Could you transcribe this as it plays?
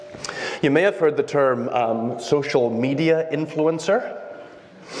You may have heard the term social media influencer.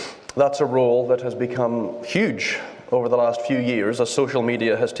 That's a role that has become huge over the last few years as social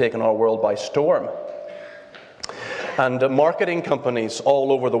media has taken our world by storm. And marketing companies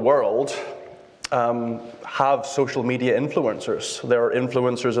all over the world have social media influencers. There are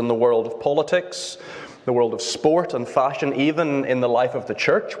influencers in the world of politics, the world of sport and fashion, even in the life of the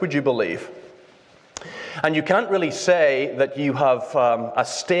church, would you believe? And you can't really say that you have a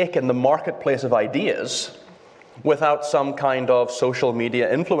stake in the marketplace of ideas without some kind of social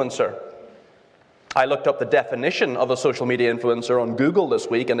media influencer. I looked up the definition of a social media influencer on Google this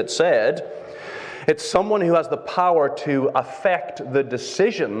week, and it said, it's someone who has the power to affect the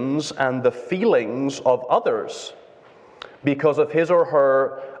decisions and the feelings of others because of his or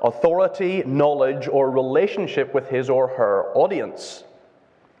her authority, knowledge, or relationship with his or her audience.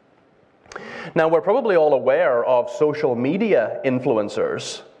 Now, we're probably all aware of social media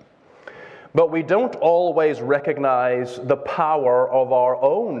influencers, but we don't always recognize the power of our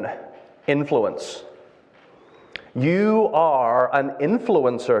own influence. You are an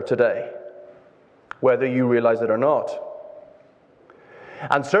influencer today, whether you realize it or not.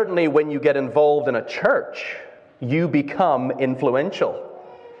 And certainly when you get involved in a church, you become influential.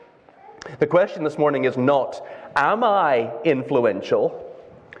 The question this morning is not, am I influential?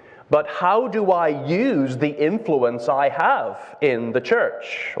 But how do I use the influence I have in the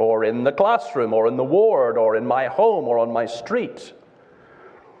church, or in the classroom, or in the ward, or in my home, or on my street?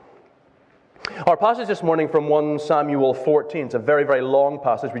 Our passage this morning from 1 Samuel 14, it's a very, very long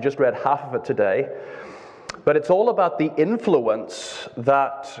passage. We just read half of it today. But it's all about the influence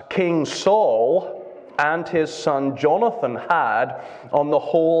that King Saul and his son Jonathan had on the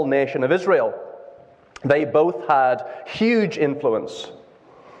whole nation of Israel. They both had huge influence.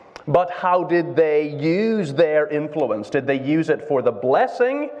 But how did they use their influence? Did they use it for the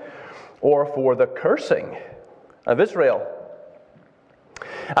blessing or for the cursing of Israel?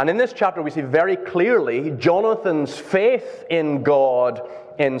 And in this chapter we see very clearly Jonathan's faith in God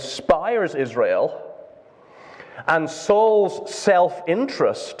inspires Israel, and Saul's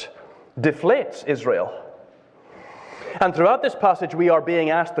self-interest deflates Israel. And throughout this passage we are being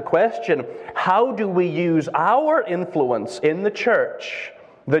asked the question, how do we use our influence in the church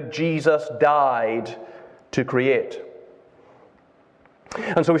that Jesus died to create?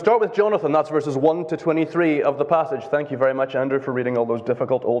 And so we start with Jonathan. That's verses 1 to 23 of the passage. Thank you very much, Andrew, for reading all those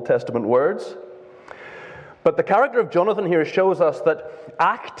difficult Old Testament words. But the character of Jonathan here shows us that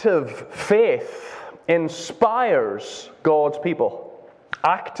active faith inspires God's people.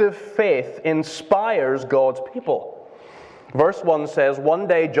 Active faith inspires God's people. Verse 1 says, one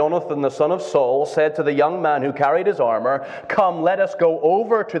day Jonathan the son of Saul said to the young man who carried his armor, come, let us go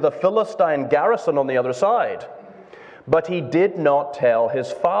over to the Philistine garrison on the other side. But he did not tell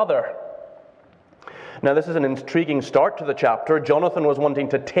his father. Now this is an intriguing start to the chapter. Jonathan was wanting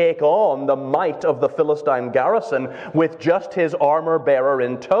to take on the might of the Philistine garrison with just his armor bearer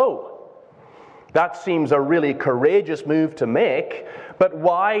in tow. That seems a really courageous move to make, but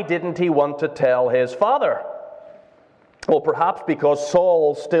why didn't he want to tell his father? Well, perhaps because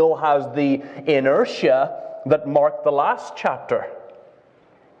Saul still has the inertia that marked the last chapter.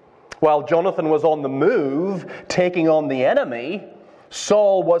 While Jonathan was on the move, taking on the enemy,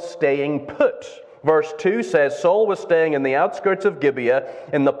 Saul was staying put. Verse 2 says, Saul was staying in the outskirts of Gibeah,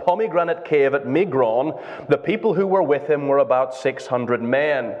 in the pomegranate cave at Migron. The people who were with him were about 600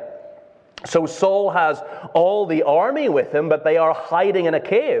 men. So Saul has all the army with him, but they are hiding in a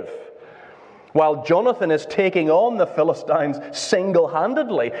cave, while Jonathan is taking on the Philistines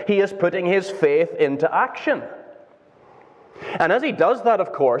single-handedly. He is putting his faith into action. And as he does that,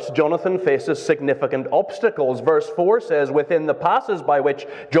 of course, Jonathan faces significant obstacles. Verse 4 says, within the passes by which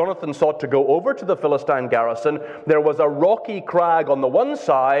Jonathan sought to go over to the Philistine garrison, there was a rocky crag on the one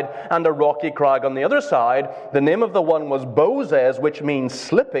side and a rocky crag on the other side. The name of the one was Bozez, which means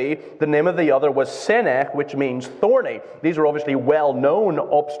slippy. The name of the other was Senech, which means thorny. These are obviously well-known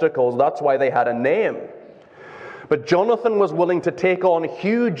obstacles. That's why they had a name. But Jonathan was willing to take on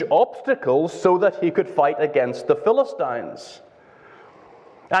huge obstacles so that he could fight against the Philistines.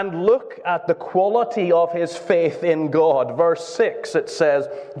 And look at the quality of his faith in God. Verse 6, it says,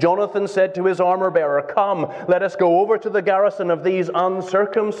 Jonathan said to his armor-bearer, come, let us go over to the garrison of these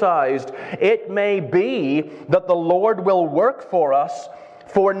uncircumcised. It may be that the Lord will work for us,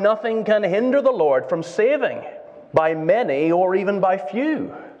 for nothing can hinder the Lord from saving, by many or even by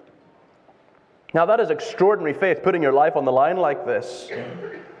few. Now that is extraordinary faith, putting your life on the line like this.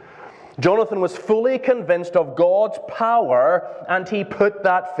 Jonathan was fully convinced of God's power, and he put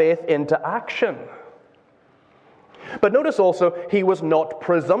that faith into action. But notice also, he was not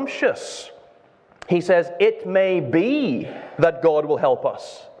presumptuous. He says, it may be that God will help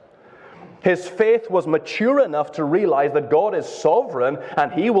us. His faith was mature enough to realize that God is sovereign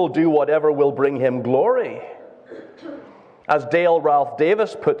and he will do whatever will bring him glory. As Dale Ralph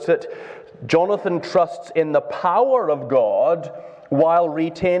Davis puts it, Jonathan trusts in the power of God while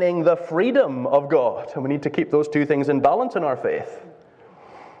retaining the freedom of God. And we need to keep those two things in balance in our faith.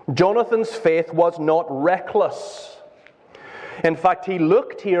 Jonathan's faith was not reckless. In fact, he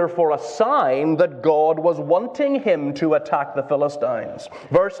looked here for a sign that God was wanting him to attack the Philistines.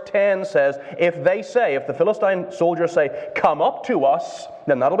 Verse 10 says, if the Philistine soldiers say, come up to us,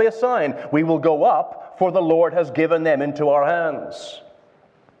 then that'll be a sign. We will go up, for the Lord has given them into our hands.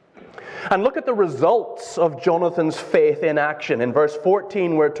 And look at the results of Jonathan's faith in action. In verse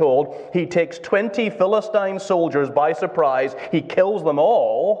 14, we're told, he takes 20 Philistine soldiers by surprise. He kills them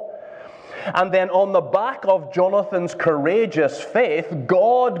all. And then on the back of Jonathan's courageous faith,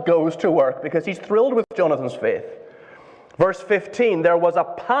 God goes to work because he's thrilled with Jonathan's faith. Verse 15, there was a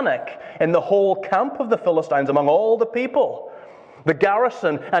panic in the whole camp of the Philistines among all the people. The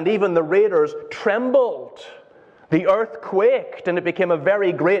garrison and even the raiders trembled. The earth quaked and it became a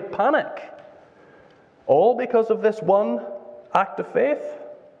very great panic. All because of this one act of faith.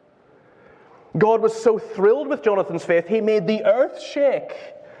 God was so thrilled with Jonathan's faith, he made the earth shake.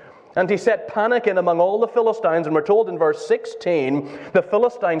 And he set panic in among all the Philistines, and we're told in verse 16, the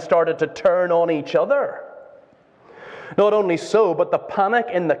Philistines started to turn on each other. Not only so, but the panic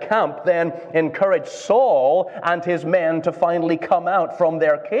in the camp then encouraged Saul and his men to finally come out from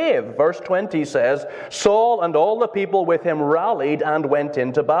their cave. Verse 20 says, Saul and all the people with him rallied and went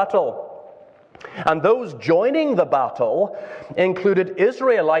into battle. And those joining the battle included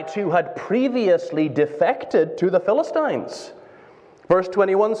Israelites who had previously defected to the Philistines. Verse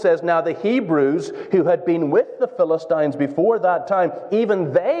 21 says, now the Hebrews who had been with the Philistines before that time,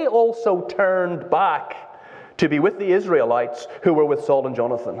 even they also turned back to be with the Israelites who were with Saul and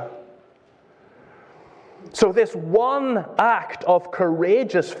Jonathan. So this one act of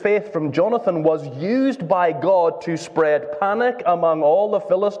courageous faith from Jonathan was used by God to spread panic among all the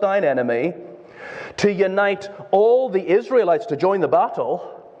Philistine enemy, to unite all the Israelites to join the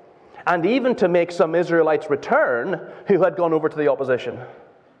battle, and even to make some Israelites return who had gone over to the opposition.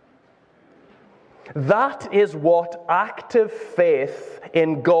 That is what active faith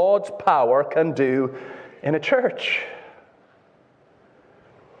in God's power can do in a church.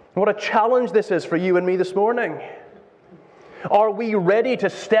 What a challenge this is for you and me this morning. Are we ready to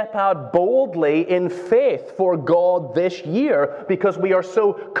step out boldly in faith for God this year because we are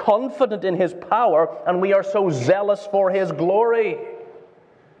so confident in His power and we are so zealous for His glory?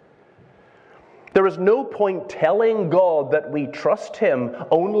 There is no point telling God that we trust Him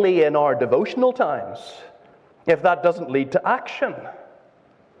only in our devotional times if that doesn't lead to action.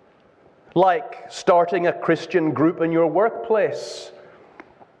 Like starting a Christian group in your workplace,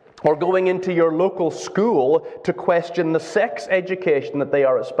 or going into your local school to question the sex education that they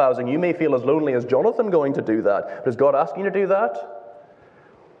are espousing. You may feel as lonely as Jonathan going to do that, but is God asking you to do that?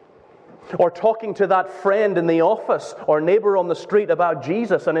 Or talking to that friend in the office or neighbor on the street about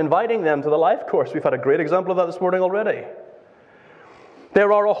Jesus and inviting them to the life course. We've had a great example of that this morning already.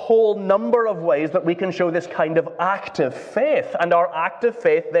 There are a whole number of ways that we can show this kind of active faith, and our active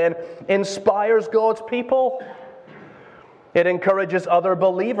faith then inspires God's people. It encourages other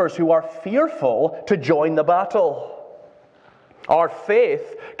believers who are fearful to join the battle. Our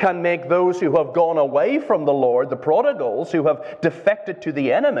faith can make those who have gone away from the Lord, the prodigals who have defected to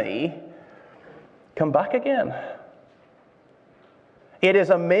the enemy, come back again. It is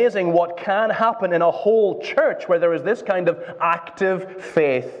amazing what can happen in a whole church where there is this kind of active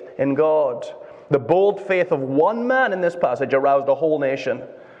faith in God. The bold faith of one man in this passage aroused a whole nation,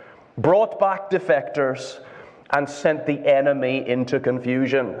 brought back defectors, and sent the enemy into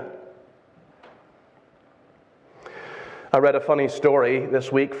confusion. I read a funny story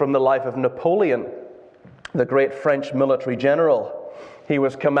this week from the life of Napoleon, the great French military general. He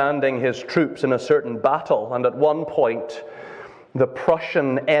was commanding his troops in a certain battle, and at one point the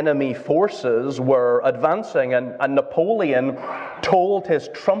Prussian enemy forces were advancing, and Napoleon told his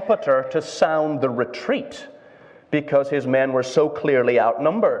trumpeter to sound the retreat because his men were so clearly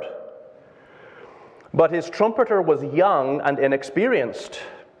outnumbered. But his trumpeter was young and inexperienced,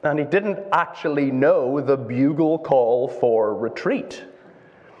 and he didn't actually know the bugle call for retreat.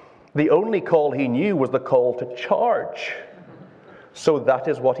 The only call he knew was the call to charge. So that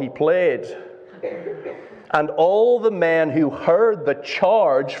is what he played. And all the men who heard the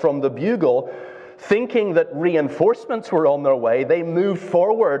charge from the bugle, thinking that reinforcements were on their way, they moved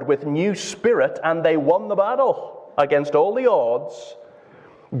forward with new spirit and they won the battle. against all the odds,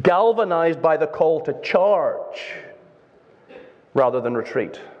 galvanized by the call to charge rather than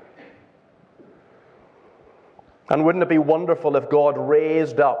retreat. And wouldn't it be wonderful if God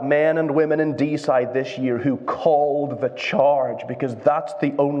raised up men and women in Deeside this year who called the charge, because that's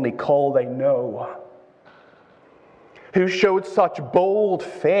the only call they know, who showed such bold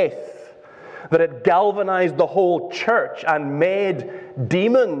faith that it galvanized the whole church and made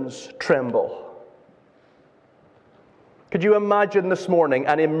demons tremble. Could you imagine this morning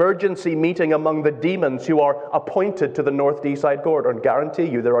an emergency meeting among the demons who are appointed to the North Deeside corridor? And guarantee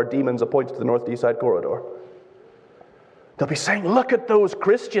you there are demons appointed to the North Deeside corridor. They'll be saying, look at those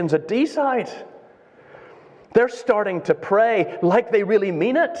Christians at Deeside. They're starting to pray like they really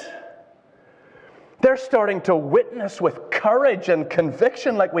mean it. They're starting to witness with courage and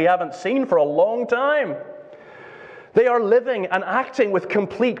conviction like we haven't seen for a long time. They are living and acting with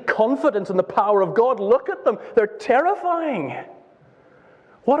complete confidence in the power of God. Look at them. They're terrifying.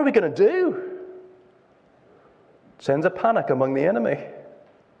 What are we going to do? It sends a panic among the enemy.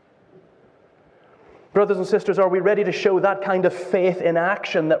 Brothers and sisters, are we ready to show that kind of faith in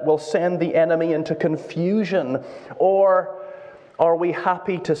action that will send the enemy into confusion? Or are we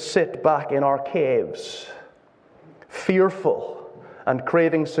happy to sit back in our caves, fearful and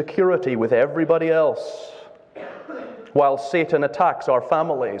craving security with everybody else, while Satan attacks our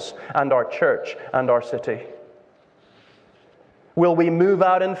families and our church and our city? Will we move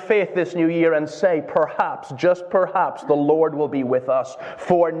out in faith this new year and say, perhaps, just perhaps, the Lord will be with us,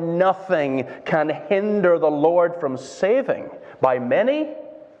 for nothing can hinder the Lord from saving, by many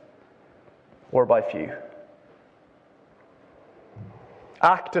or by few?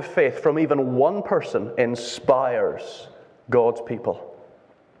 Act of faith from even one person inspires God's people.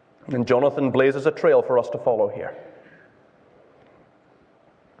 And Jonathan blazes a trail for us to follow here.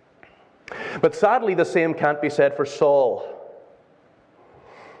 But sadly, the same can't be said for Saul.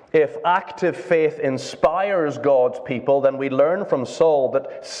 If active faith inspires God's people, then we learn from Saul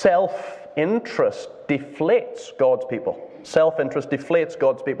that self-interest deflates God's people. Self-interest deflates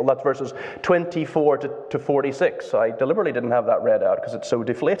God's people. That's verses 24 to 46. I deliberately didn't have that read out because it's so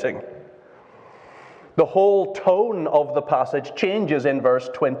deflating. The whole tone of the passage changes in verse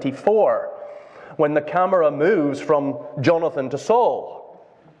 24 when the camera moves from Jonathan to Saul.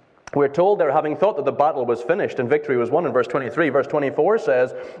 We're told there, having thought that the battle was finished and victory was won in verse 23. Verse 24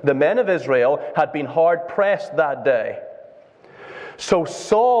 says, the men of Israel had been hard pressed that day. So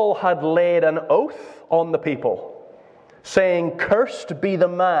Saul had laid an oath on the people, saying, cursed be the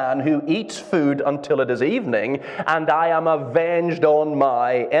man who eats food until it is evening, and I am avenged on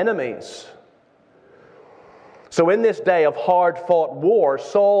my enemies. So in this day of hard-fought war,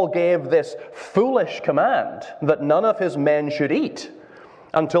 Saul gave this foolish command that none of his men should eat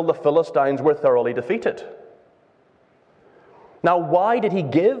until the Philistines were thoroughly defeated. Now, why did he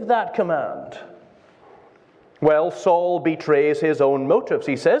give that command? Well, Saul betrays his own motives.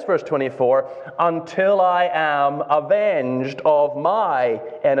 He says, verse 24, until I am avenged of my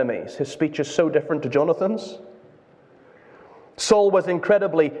enemies. His speech is so different to Jonathan's. Saul was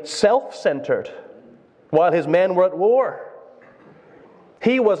incredibly self-centered while his men were at war.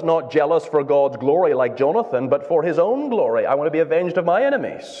 He was not jealous for God's glory like Jonathan, but for his own glory. I want to be avenged of my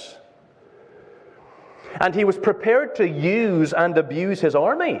enemies. And he was prepared to use and abuse his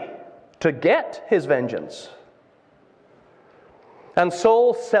army to get his vengeance. And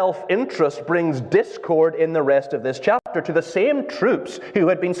Saul's self-interest brings discord in the rest of this chapter to the same troops who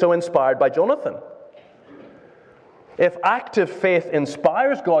had been so inspired by Jonathan. If active faith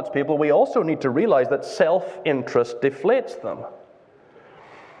inspires God's people, we also need to realize that self-interest deflates them.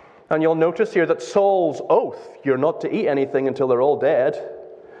 And you'll notice here that Saul's oath, you're not to eat anything until they're all dead,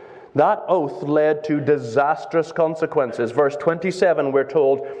 that oath led to disastrous consequences. Verse 27, we're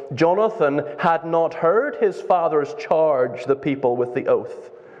told, Jonathan had not heard his father's charge the people with the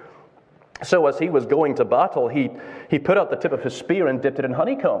oath. So as he was going to battle, he put out the tip of his spear and dipped it in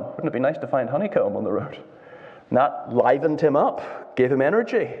honeycomb. Wouldn't it be nice to find honeycomb on the road? And that livened him up, gave him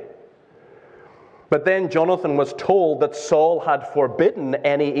energy. But then Jonathan was told that Saul had forbidden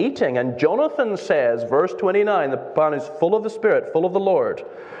any eating. And Jonathan says, verse 29, the man is full of the Spirit, full of the Lord.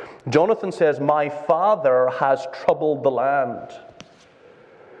 Jonathan says, my father has troubled the land.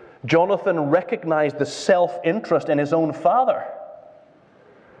 Jonathan recognized the self-interest in his own father.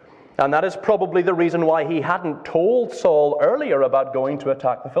 And that is probably the reason why he hadn't told Saul earlier about going to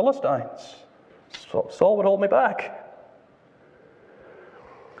attack the Philistines. Saul would hold me back.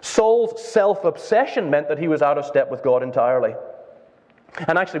 Saul's self-obsession meant that he was out of step with God entirely.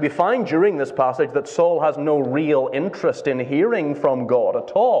 And actually we find during this passage that Saul has no real interest in hearing from God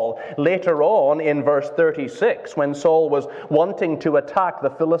at all. Later on in verse 36, when Saul was wanting to attack the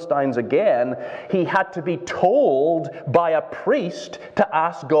Philistines again, he had to be told by a priest to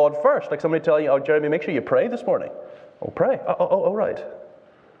ask God first. Like somebody telling you, oh, Jeremy, make sure you pray this morning. Oh, pray. Oh, right.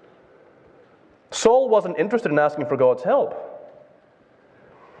 Saul wasn't interested in asking for God's help.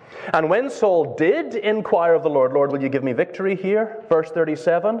 And when Saul did inquire of the Lord, Lord, will you give me victory here? Verse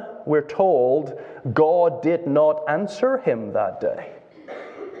 37, we're told God did not answer him that day.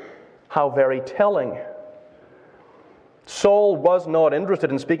 How very telling. Saul was not interested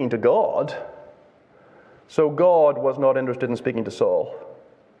in speaking to God, so God was not interested in speaking to Saul.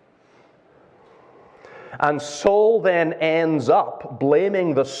 And Saul then ends up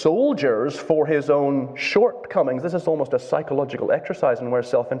blaming the soldiers for his own shortcomings. This is almost a psychological exercise in where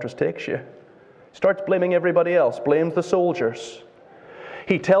self-interest takes you. He starts blaming everybody else, blames the soldiers.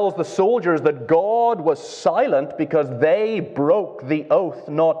 He tells the soldiers that God was silent because they broke the oath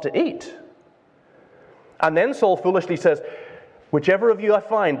not to eat. And then Saul foolishly says, whichever of you I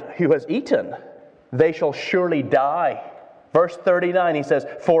find who has eaten, they shall surely die. Verse 39, he says,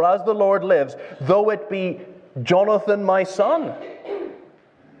 for as the Lord lives, though it be Jonathan my son,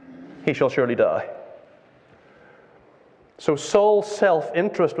 he shall surely die. So Saul's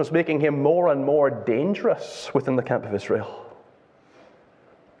self-interest was making him more and more dangerous within the camp of Israel.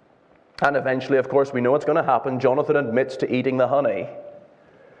 And eventually, of course, we know what's going to happen. Jonathan admits to eating the honey.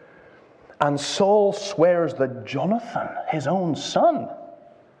 And Saul swears that Jonathan, his own son,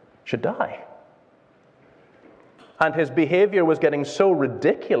 should die. And his behavior was getting so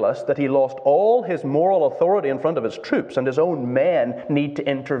ridiculous that he lost all his moral authority in front of his troops, and his own men need to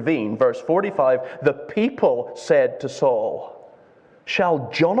intervene. Verse 45, the people said to Saul, shall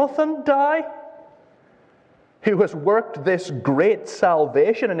Jonathan die, who has worked this great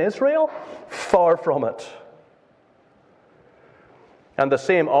salvation in Israel? Far from it. And the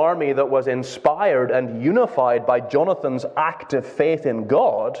same army that was inspired and unified by Jonathan's active faith in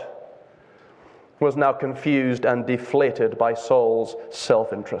God was now confused and deflated by Saul's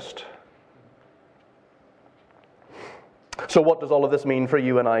self-interest. So what does all of this mean for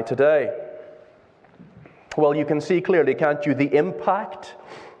you and I today? Well, you can see clearly, can't you, the impact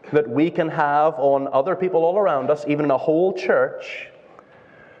that we can have on other people all around us, even in a whole church,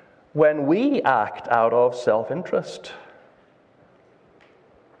 when we act out of self-interest.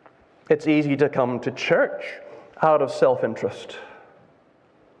 It's easy to come to church out of self-interest.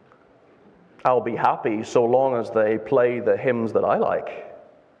 I'll be happy so long as they play the hymns that I like.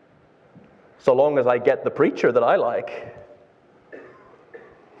 So long as I get the preacher that I like.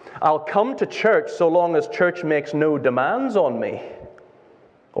 I'll come to church so long as church makes no demands on me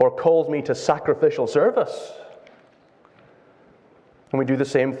or calls me to sacrificial service. And we do the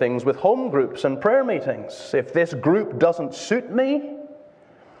same things with home groups and prayer meetings. If this group doesn't suit me,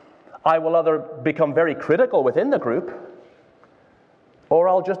 I will either become very critical within the group or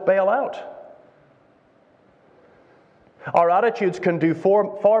I'll just bail out. Our attitudes can do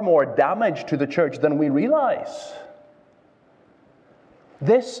far more damage to the church than we realize.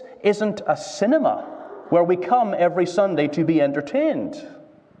 This isn't a cinema where we come every Sunday to be entertained.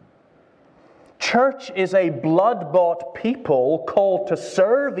 Church is a blood-bought people called to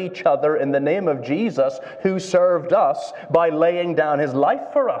serve each other in the name of Jesus, who served us by laying down his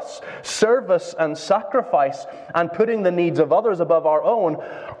life for us. Service and sacrifice and putting the needs of others above our own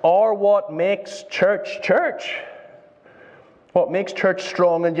are what makes church church. What makes church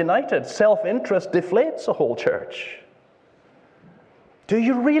strong and united. Self-interest deflates a whole church. Do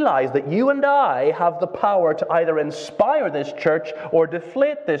you realize that you and I have the power to either inspire this church or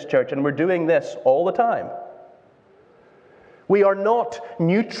deflate this church? And we're doing this all the time. We are not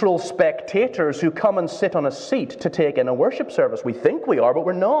neutral spectators who come and sit on a seat to take in a worship service. We think we are, but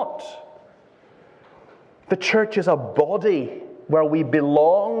we're not. The church is a body where we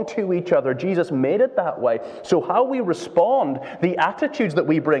belong to each other. Jesus made it that way. So how we respond, the attitudes that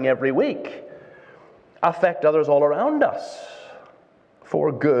we bring every week, affect others all around us,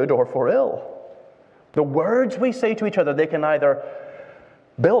 for good or for ill. The words we say to each other, they can either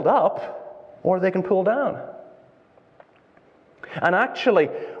build up or they can pull down. And actually,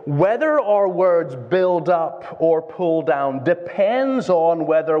 whether our words build up or pull down depends on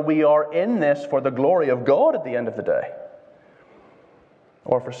whether we are in this for the glory of God at the end of the day,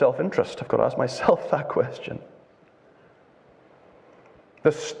 or for self-interest. I've got to ask myself that question.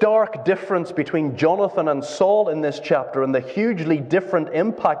 The stark difference between Jonathan and Saul in this chapter and the hugely different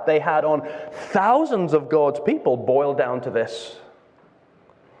impact they had on thousands of God's people boiled down to this.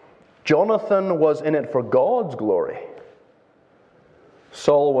 Jonathan was in it for God's glory.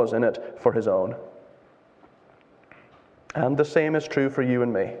 Saul was in it for his own. And the same is true for you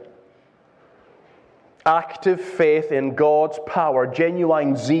and me. Active faith in God's power,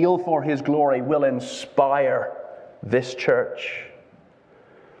 genuine zeal for His glory will inspire this church.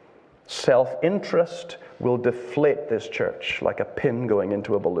 Self-interest will deflate this church like a pin going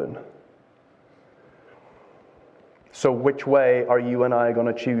into a balloon. So which way are you and I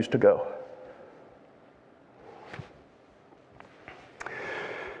going to choose to go?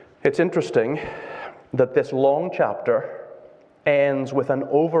 It's interesting that this long chapter ends with an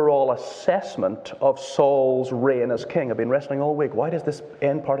overall assessment of Saul's reign as king. I've been wrestling all week. Why does this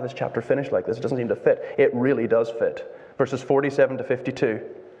end part of this chapter finish like this? It doesn't seem to fit. It really does fit. Verses 47 to 52.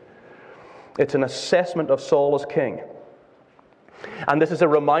 It's an assessment of Saul as king. And this is a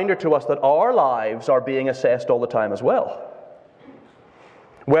reminder to us that our lives are being assessed all the time as well.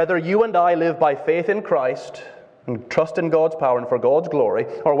 Whether you and I live by faith in Christ and trust in God's power and for God's glory,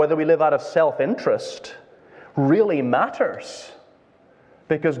 or whether we live out of self-interest, really matters,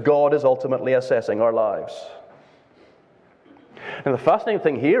 because God is ultimately assessing our lives. And the fascinating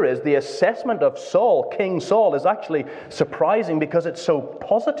thing here is the assessment of Saul, King Saul, is actually surprising because it's so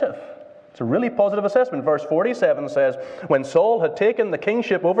positive. It's a really positive assessment. Verse 47 says, when Saul had taken the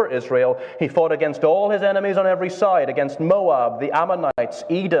kingship over Israel, he fought against all his enemies on every side, against Moab, the Ammonites,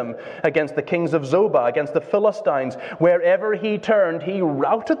 Edom, against the kings of Zobah, against the Philistines. Wherever he turned, he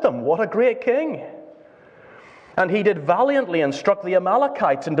routed them. What a great king! And he did valiantly and struck the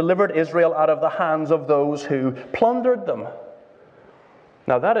Amalekites and delivered Israel out of the hands of those who plundered them.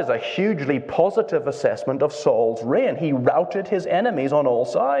 Now that is a hugely positive assessment of Saul's reign. He routed his enemies on all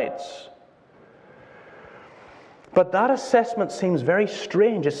sides. But that assessment seems very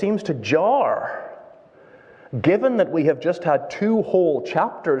strange. It seems to jar, given that we have just had 2 whole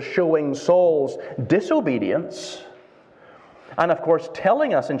chapters showing Saul's disobedience, and of course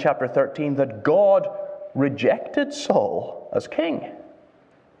telling us in chapter 13 that God rejected Saul as king.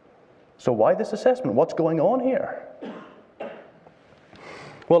 So why this assessment? What's going on here?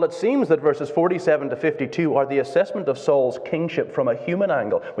 Well, it seems that verses 47 to 52 are the assessment of Saul's kingship from a human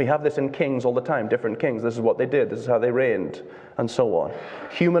angle. We have this in kings all the time, different kings. This is what they did, this is how they reigned, and so on.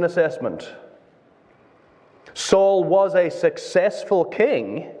 Human assessment. Saul was a successful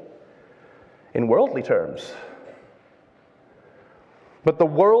king in worldly terms. But the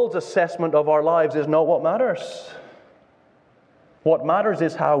world's assessment of our lives is not what matters. What matters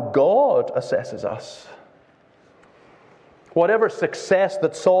is how God assesses us. Whatever success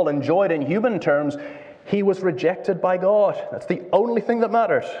that Saul enjoyed in human terms, he was rejected by God. That's the only thing that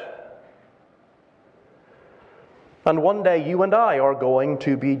matters. And one day you and I are going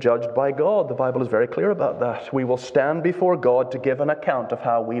to be judged by God. The Bible is very clear about that. We will stand before God to give an account of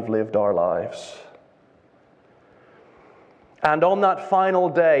how we've lived our lives. And on that final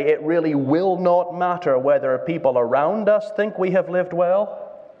day, it really will not matter whether people around us think we have lived well,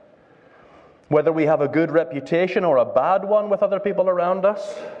 whether we have a good reputation or a bad one with other people around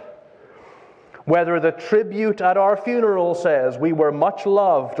us, whether the tribute at our funeral says we were much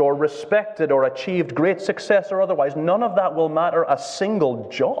loved or respected or achieved great success or otherwise. None of that will matter a single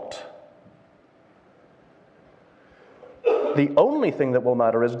jot. The only thing that will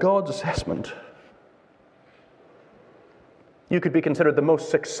matter is God's assessment. You could be considered the most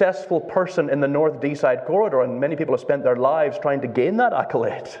successful person in the North Deeside corridor, and many people have spent their lives trying to gain that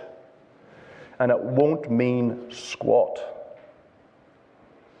accolade. And it won't mean squat.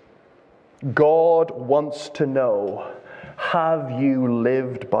 God wants to know, have you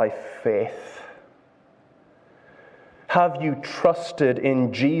lived by faith? Have you trusted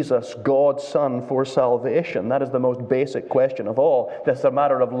in Jesus, God's Son, for salvation? That is the most basic question of all. That's a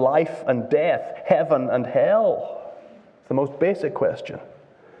matter of life and death, heaven and hell. It's the most basic question.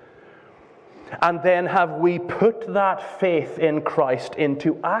 And then have we put that faith in Christ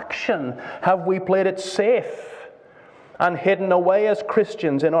into action? Have we played it safe and hidden away as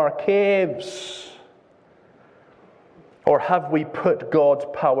Christians in our caves? Or have we put God's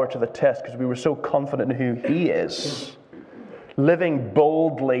power to the test because we were so confident in who He is? Living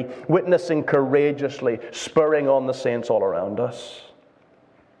boldly, witnessing courageously, spurring on the saints all around us.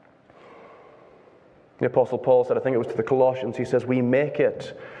 The Apostle Paul said, I think it was to the Colossians, he says, we make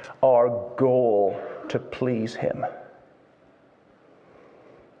it our goal to please Him.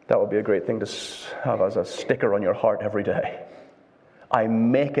 That would be a great thing to have as a sticker on your heart every day. I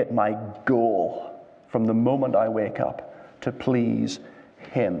make it my goal from the moment I wake up to please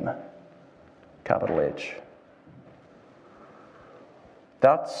Him. Capital H.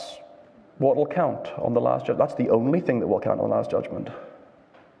 That's what will count on the last judgment. That's the only thing that will count on the last judgment.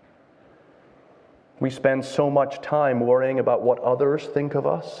 We spend so much time worrying about what others think of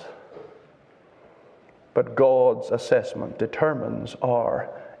us, but God's assessment determines our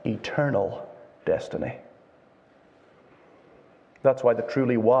eternal destiny. That's why the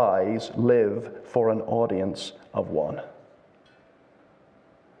truly wise live for an audience of one.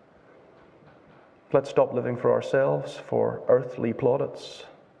 Let's stop living for ourselves, for earthly plaudits.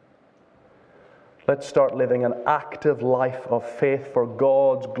 Let's start living an active life of faith for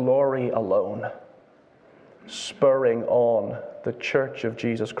God's glory alone, spurring on the Church of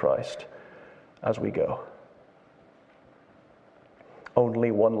Jesus Christ as we go.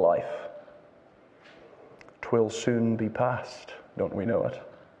 Only one life. 'Twill soon be past, don't we know it?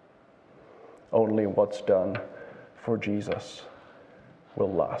 Only what's done for Jesus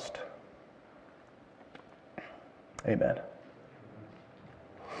will last. Amen.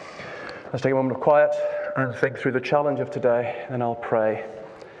 Let's take a moment of quiet and think through the challenge of today, and I'll pray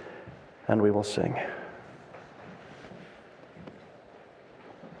and we will sing.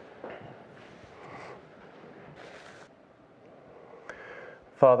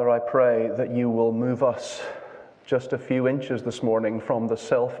 Father, I pray that you will move us just a few inches this morning from the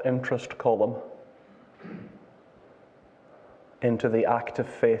self-interest column into the active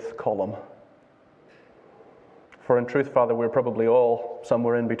faith column. For in truth, Father, we're probably all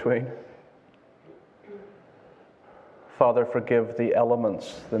somewhere in between. Father, forgive the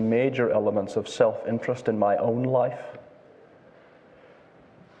elements, the major elements of self-interest in my own life.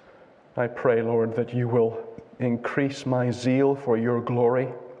 I pray, Lord, that you will increase my zeal for your glory,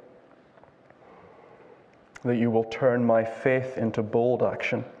 that you will turn my faith into bold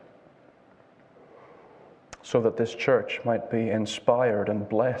action, so that this church might be inspired and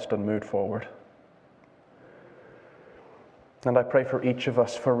blessed and moved forward. And I pray for each of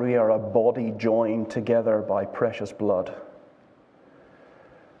us, for we are a body joined together by precious blood.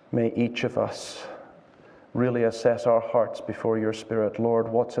 May each of us really assess our hearts before your Spirit. Lord,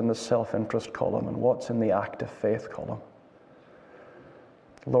 what's in the self-interest column and what's in the active faith column?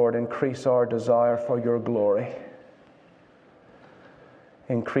 Lord, increase our desire for your glory.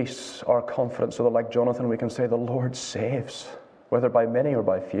 Increase our confidence so that, like Jonathan, we can say, the Lord saves, whether by many or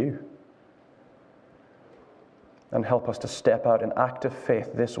by few. And help us to step out in active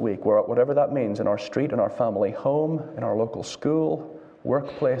faith this week, whatever that means, in our street, in our family home, in our local school,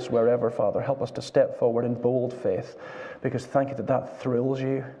 workplace, wherever, Father. Help us to step forward in bold faith, because thank you that that thrills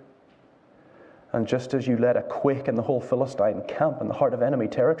you. And just as you led a quake in the whole Philistine camp in the heart of enemy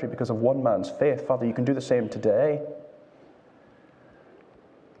territory because of one man's faith, Father, you can do the same today.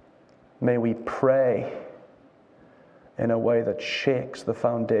 May we pray in a way that shakes the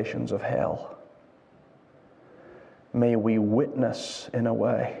foundations of hell. May we witness in a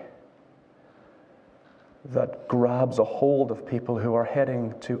way that grabs a hold of people who are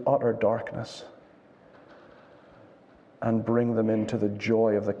heading to utter darkness and bring them into the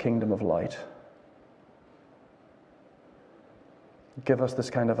joy of the kingdom of light. Give us this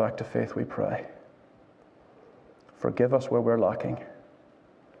kind of act of faith, we pray. Forgive us where we're lacking,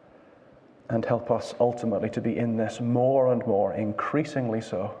 and help us ultimately to be in this more and more, increasingly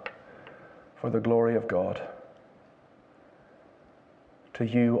so, for the glory of God. To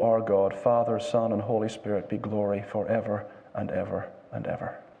you, our God, Father, Son, and Holy Spirit, be glory forever and ever and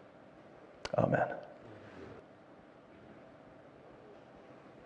ever. Amen.